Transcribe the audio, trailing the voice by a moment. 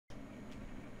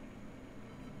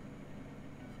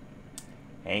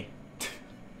Hey,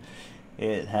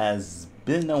 it has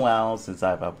been a while since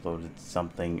I've uploaded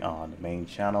something on the main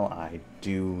channel. I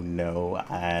do know,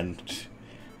 and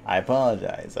I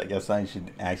apologize. I guess I should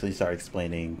actually start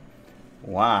explaining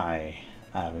why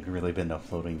I haven't really been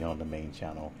uploading on the main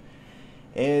channel.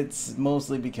 It's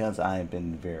mostly because I've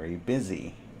been very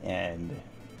busy and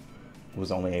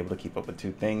was only able to keep up with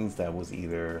two things. That was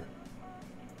either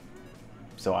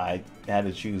so I had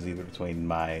to choose either between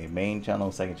my main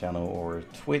channel, second channel, or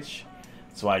Twitch.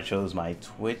 So I chose my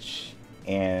Twitch,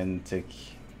 and to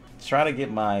try to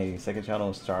get my second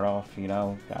channel to start off, kind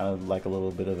of like a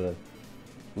little bit of a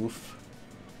oof.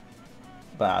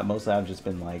 But mostly I've just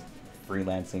been like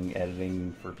freelancing,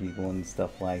 editing for people and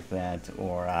stuff like that,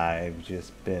 or I've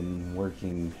just been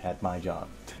working at my job.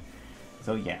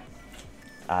 So yeah,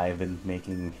 I've been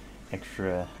making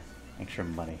extra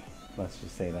money. Let's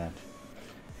just say that.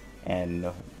 And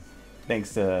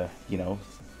thanks to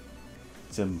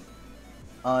some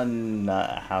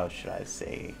how should I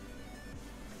say,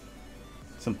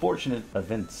 some fortunate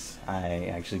events, I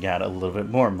actually got a little bit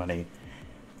more money,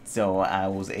 so I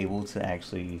was able to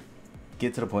actually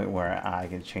get to the point where I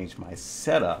can change my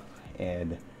setup.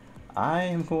 And I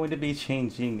am going to be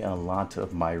changing a lot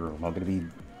of my room. I'm going to be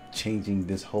changing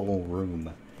this whole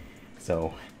room,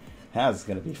 so that's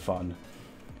going to be fun.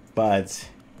 But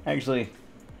actually,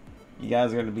 you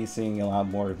guys are going to be seeing a lot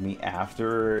more of me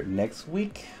after next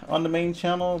week on the main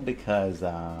channel, because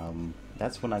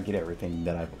that's when I get everything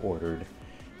that I've ordered.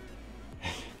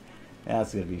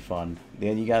 That's going to be fun.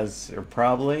 Then you guys are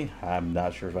probably, I'm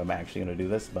not sure if I'm actually going to do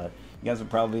this, but you guys will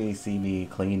probably see me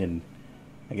clean and,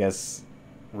 I guess,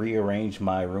 rearrange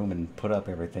my room and put up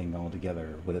everything all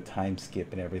together with a time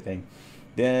skip and everything.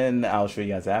 Then I'll show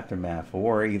you guys aftermath,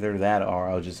 or either that, or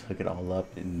I'll just hook it all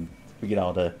up and we get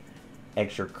all the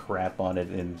extra crap on it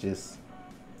and just,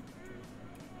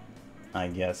 I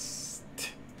guess,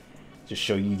 just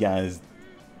show you guys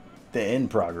the end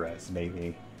progress.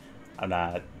 Maybe I'm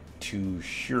not too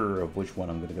sure of which one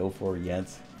I'm going to go for yet,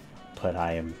 but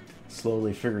I am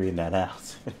slowly figuring that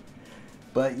out.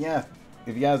 But yeah,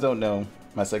 if you guys don't know,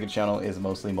 my second channel is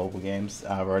mostly mobile games.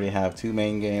 I already have two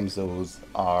main games. Those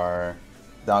are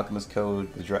The Alchemist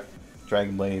Code, the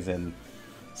Dragon Blaze, and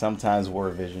sometimes War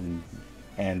Vision.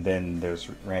 And then there's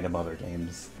random other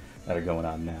games that are going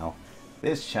on now.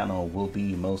 This channel will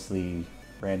be mostly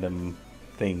random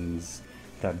things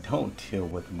that don't deal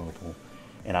with mobile.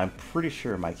 And I'm pretty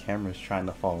sure my camera is trying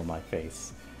to follow my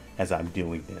face as I'm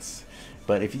doing this.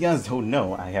 But if you guys don't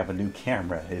know, I have a new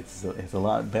camera. It's a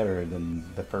lot better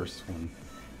than the first one,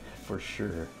 for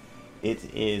sure.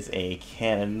 It is a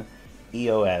Canon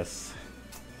EOS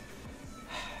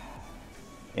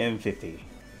M50.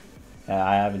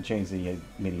 I haven't changed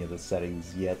many of the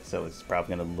settings yet, so it's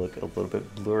probably going to look a little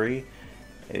bit blurry.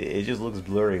 It just looks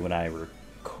blurry when I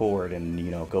record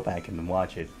and, go back and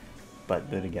watch it. But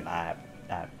then again, I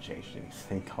haven't changed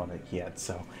anything on it yet,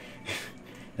 so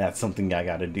that's something I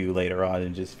got to do later on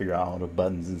and just figure out all the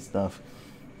buttons and stuff.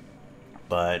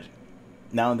 But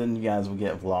now and then you guys will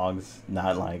get vlogs,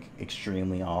 not like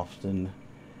extremely often.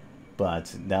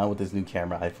 But now with this new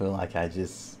camera, I feel like I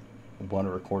just want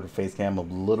to record a face cam a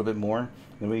little bit more.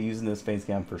 And we're using this face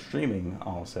cam for streaming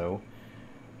also.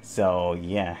 So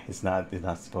yeah, it's not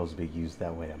supposed to be used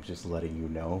that way. I'm just letting you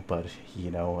know. But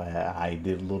I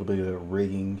did a little bit of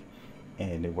rigging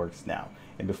and it works now.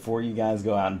 And before you guys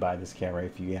go out and buy this camera,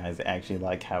 if you guys actually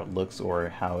like how it looks or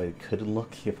how it could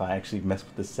look if I actually mess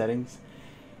with the settings,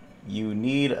 you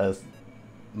need a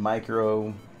micro,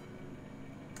 I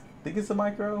think it's a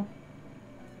micro.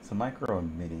 It's a micro or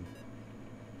mini.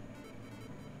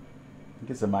 I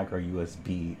think it's a micro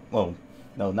USB. Well,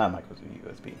 no, not micro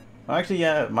USB. Well, actually,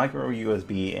 yeah, micro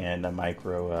USB and a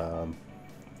micro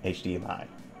HDMI.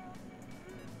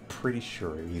 Pretty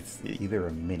sure it's either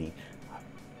a mini.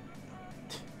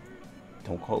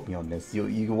 Don't quote me on this. You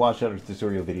can watch other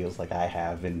tutorial videos like I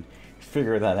have and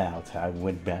figure that out. I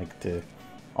went back to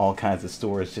all kinds of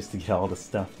stores just to get all the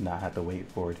stuff, and I had to wait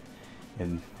for it.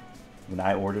 And when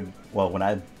I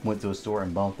went to a store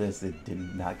and bought this, it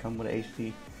did not come with a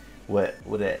HD.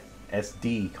 With an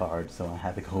SD card, so I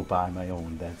had to go buy my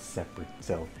own. That's separate.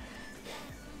 So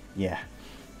yeah,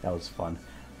 that was fun.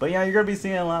 But yeah, you're gonna be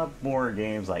seeing a lot more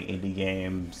games, like indie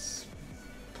games,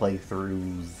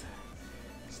 playthroughs,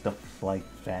 stuff like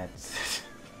that.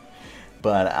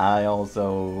 But I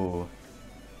also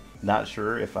not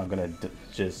sure if I'm gonna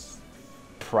just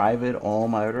private all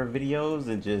my other videos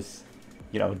and just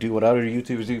do what other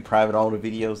YouTubers do, private all the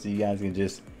videos so you guys can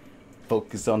just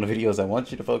focus on the videos I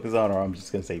want you to focus on, or I'm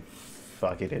just gonna say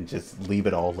fuck it and just leave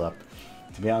it all up.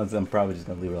 To be honest, I'm probably just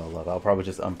gonna leave it all up. I'll probably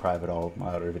just unprivate all of my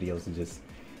other videos and just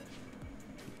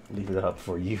leave it up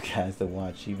for you guys to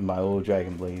watch. Even my old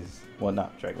Dragon Blaze, well,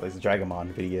 not Dragon Blaze,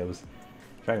 Dragonmon videos.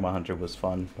 Dragonmon Hunter was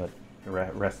fun, but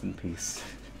rest in peace.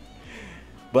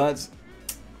 But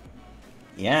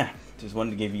yeah, just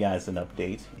wanted to give you guys an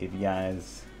update. If you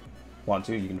guys want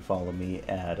to, you can follow me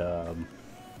at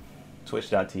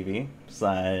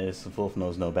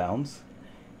twitch.tv/WolfKnowsNoBounds.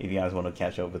 If you guys want to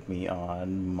catch up with me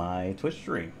on my Twitch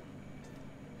stream.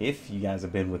 If you guys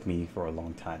have been with me for a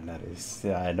long time, that is.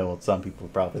 I know some people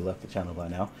probably left the channel by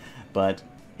now, but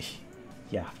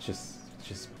yeah, just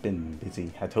been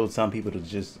busy. I told some people to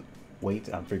just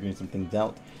wait. I'm figuring some things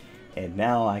out, and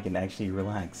now I can actually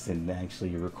relax and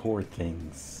actually record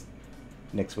things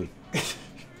next week.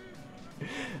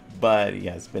 But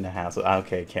yeah, it's been a hassle.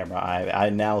 Okay, camera, I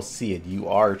now see it. You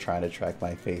are trying to track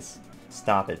my face.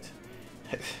 Stop it.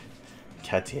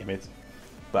 God damn it.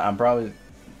 But I'm probably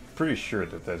pretty sure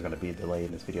that there's going to be a delay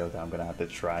in this video that I'm going to have to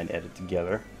try and edit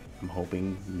together. I'm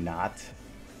hoping not,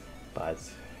 but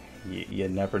you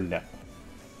never know.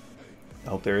 I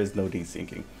hope there is no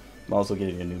desyncing. I'm also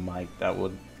getting a new mic that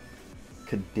would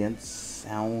condense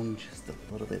sound just a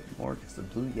little bit more, because the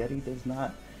Blue Yeti does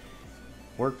not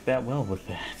work that well with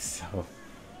that. So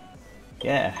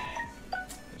yeah,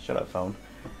 shut up, phone.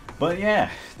 But yeah,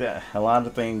 a lot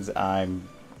of things I'm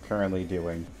currently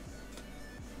doing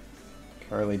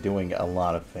a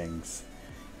lot of things.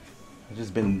 I've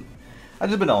just been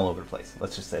all over the place.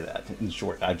 Let's just say that. In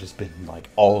short, I've just been like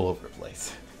all over the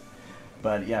place.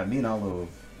 But yeah, me and Olu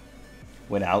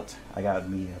went out. I got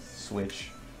me a Switch.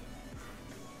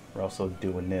 We're also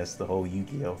doing the whole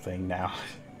Yu-Gi-Oh thing now.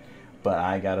 But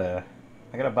I gotta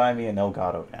buy me an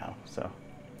Elgato now. So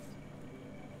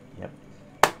yep,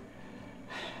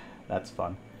 that's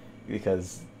fun,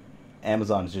 because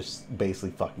Amazon is just basically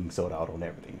fucking sold out on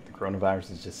everything. The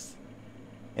coronavirus is just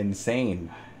insane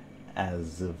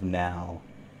as of now.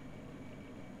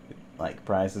 Like,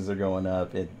 prices are going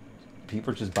up.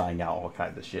 People are just buying out all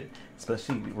kinds of shit,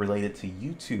 especially related to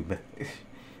YouTube.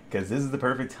 Because this is the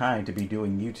perfect time to be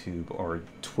doing YouTube or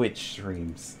Twitch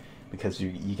streams, because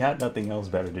you got nothing else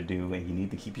better to do and you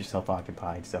need to keep yourself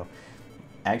occupied. So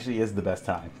actually is the best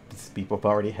time. People have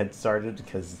already had started,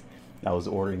 because I was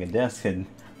ordering a desk and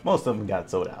most of them got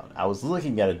sold out. I was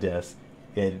looking at a desk,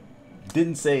 it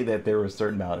didn't say that there was a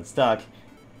certain amount in stock.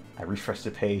 I refreshed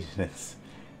the page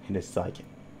and it's like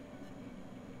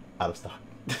out of stock.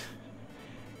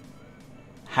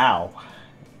 How?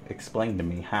 Explain to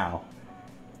me how.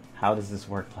 How does this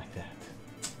work like that?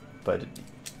 But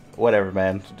whatever,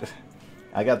 man.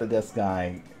 I got the desk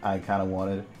I kind of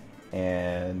wanted,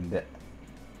 and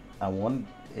I wanted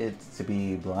it to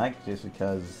be black just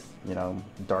because, you know,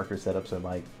 darker setups are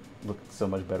like look so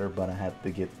much better, but I had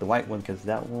to get the white one because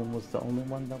that one was the only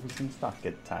one that was in stock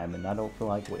at the time, and I don't feel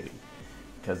like waiting,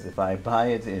 because if I buy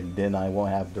it, and then I won't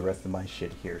have the rest of my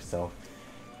shit here. So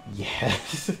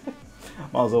yes.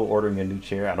 I'm also ordering a new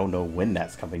chair. I don't know when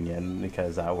that's coming in,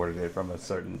 because I ordered it from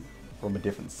a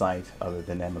different site other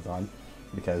than Amazon,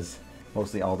 because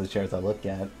mostly all the chairs I look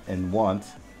at and want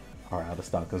are out of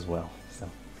stock as well. So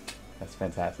that's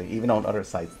fantastic. Even on other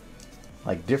sites,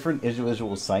 like different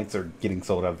individual sites are getting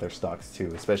sold out of their stocks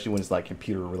too, especially when it's like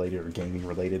computer related or gaming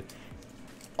related.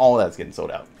 All that's getting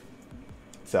sold out.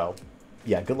 So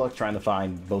yeah, good luck trying to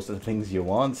find most of the things you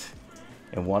want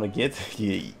and want to get.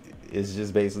 It's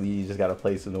just basically you just got to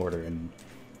place an order, and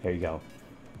there you go.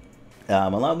 A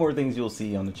lot more things you'll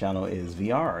see on the channel is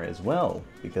VR as well,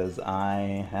 because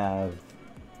I have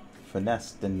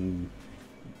finessed and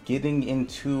getting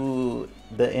into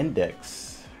the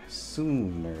Index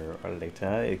sooner or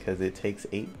later, because it takes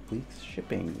 8 weeks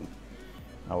shipping.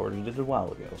 I ordered it a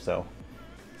while ago, so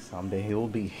someday it will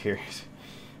be here.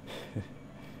 It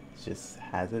just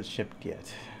hasn't shipped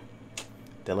yet.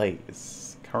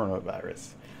 Delays,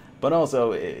 coronavirus. But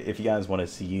also, if you guys want to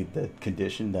see the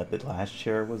condition that the last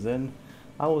chair was in,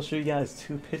 I will show you guys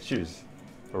 2 pictures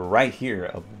right here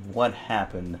of what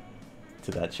happened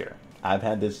to that chair. I've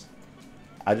had this,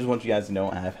 I just want you guys to know,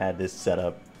 I've had this set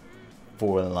up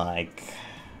for like,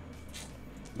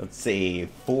 let's say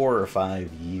 4 or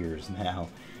 5 years now.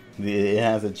 It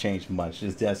hasn't changed much.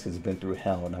 This desk has been through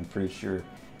hell, and I'm pretty sure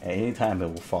at any time it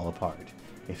will fall apart.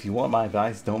 If you want my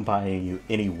advice, don't buy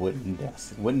any wooden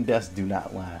desks. Wooden desks do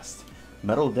not last.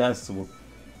 Metal desks will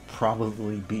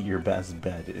probably be your best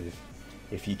bet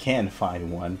if you can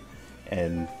find one,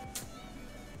 and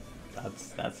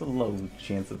that's a low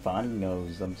chance of finding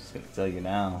those. I'm just gonna tell you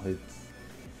now. It's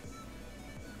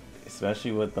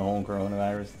especially with the whole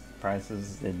coronavirus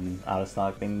prices and out of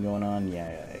stock thing going on.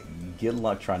 Yeah, good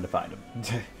luck trying to find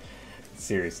them.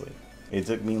 Seriously. It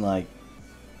took me like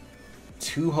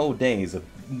 2 whole days of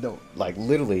no, like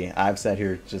literally, I've sat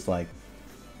here just like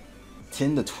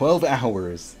 10 to 12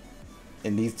 hours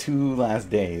in these 2 last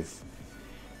days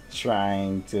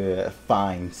trying to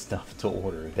find stuff to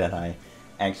order that I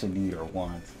actually need or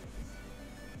want.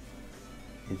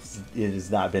 It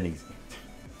has not been easy.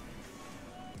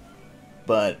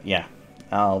 But yeah,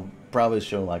 I'll probably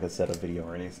show like a set of video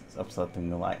or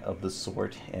something like of the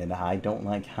sort. And I don't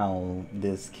like how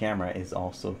this camera is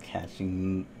also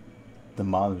catching the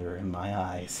monitor in my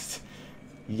eyes.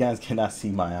 You guys cannot see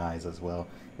my eyes as well.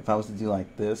 If I was to do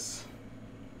like this,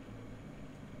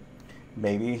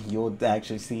 maybe you'll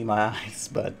actually see my eyes.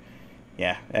 But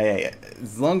yeah,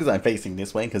 as long as I'm facing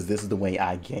this way, because this is the way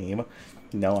I game.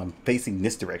 You know, I'm facing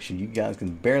this direction. You guys can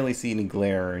barely see any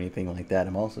glare or anything like that.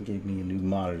 I'm also getting me a new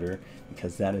monitor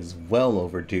because that is well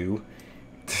overdue.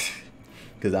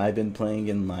 Because I've been playing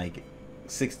in like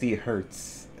 60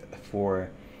 hertz for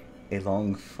a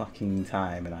long fucking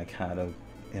time, and I kind of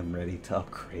am ready to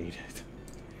upgrade it.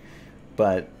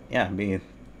 But yeah, me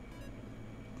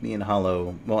and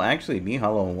Hollow, well actually me,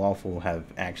 Hollow, and Waffle have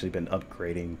actually been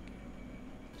upgrading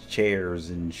chairs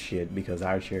and shit because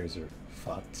our chairs are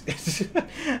fucked.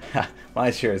 My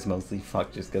chair is mostly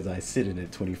fucked just because I sit in it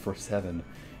 24/7.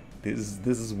 This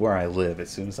is where I live.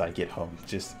 As soon as I get home,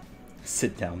 just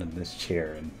sit down in this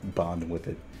chair and bond with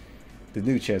it. The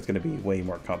new chair is going to be way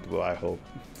more comfortable. I hope.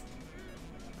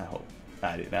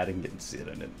 I didn't get to sit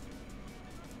in it.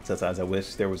 Sometimes I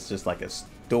wish there was just like a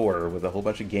store with a whole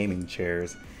bunch of gaming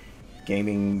chairs,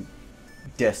 gaming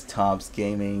desktops,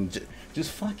 gaming, just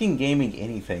fucking gaming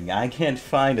anything. I can't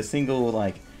find a single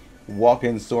like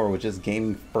walk-in store with just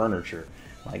gaming furniture.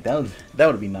 Like that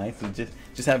would be nice.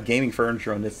 Just have gaming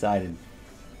furniture on this side and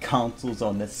consoles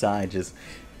on this side. Just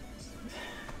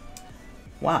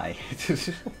why?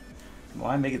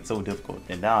 Why make it so difficult?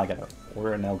 And now I gotta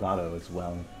order an Elgato as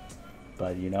well.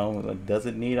 But you know, it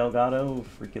doesn't need Elgato.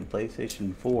 Freaking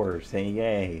PlayStation 4 saying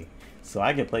yay. So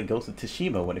I can play Ghost of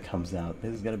Tsushima when it comes out.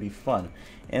 This is gonna be fun.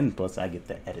 And plus I get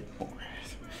to edit more.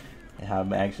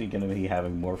 I'm actually going to be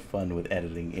having more fun with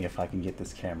editing if I can get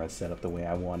this camera set up the way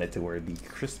I want it to, where it'd be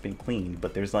crisp and clean.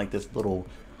 But there's like this little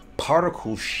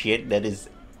particle shit that is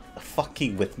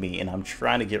fucking with me, and I'm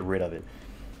trying to get rid of it.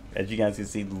 As you guys can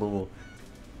see, the little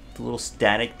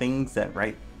static things that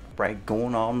right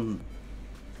going on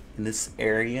in this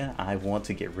area, I want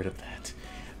to get rid of that,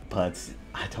 but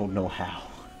I don't know how.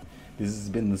 This has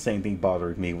been the same thing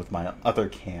bothering me with my other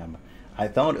cam. I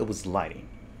thought it was lighting.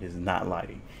 It is not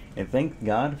lighting. And thank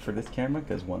God for this camera,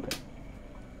 because one thing,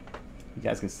 you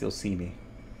guys can still see me.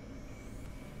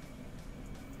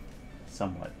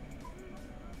 Somewhat.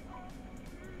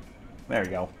 There we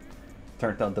go.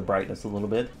 Turned down the brightness a little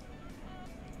bit.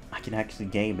 I can actually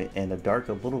game it in the dark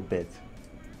a little bit.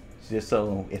 Just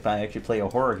so if I actually play a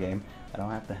horror game, I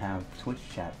don't have to have Twitch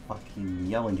chat fucking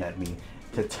yelling at me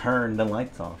to turn the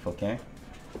lights off, okay?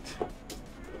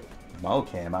 My old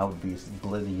cam, I would be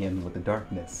blending in with the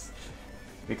darkness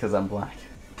because I'm black.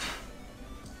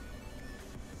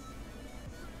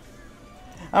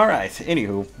 Alright,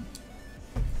 anywho,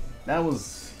 that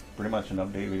was pretty much an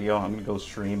update video. I'm gonna go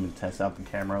stream and test out the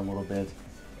camera a little bit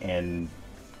and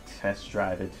test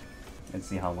drive it and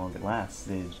see how long it lasts.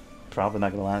 It's probably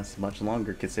not gonna last much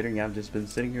longer considering I've just been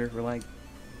sitting here for like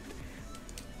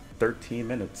 13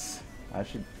 minutes. I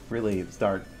should really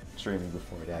start streaming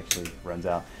before it actually runs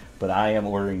out. But I am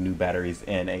ordering new batteries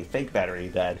and a fake battery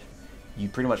that you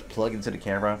pretty much plug into the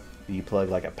camera. You plug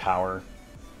like a power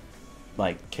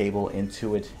cable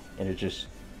into it, and it just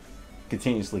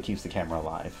continuously keeps the camera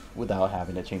alive without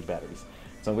having to change batteries.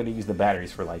 So I'm going to use the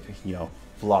batteries for like, you know,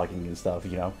 vlogging and stuff,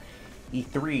 you know.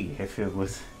 E3 if it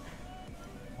was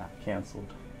not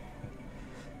canceled.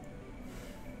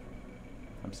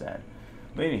 I'm sad.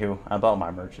 But anywho, I bought my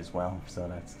merch as well,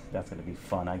 so that's gonna be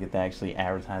fun. I get to actually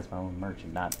advertise my own merch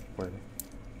and not for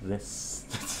this.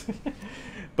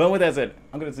 But with that said,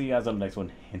 I'm gonna see you guys on the next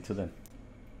one. Until then,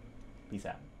 peace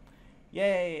out.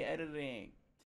 Yay, editing!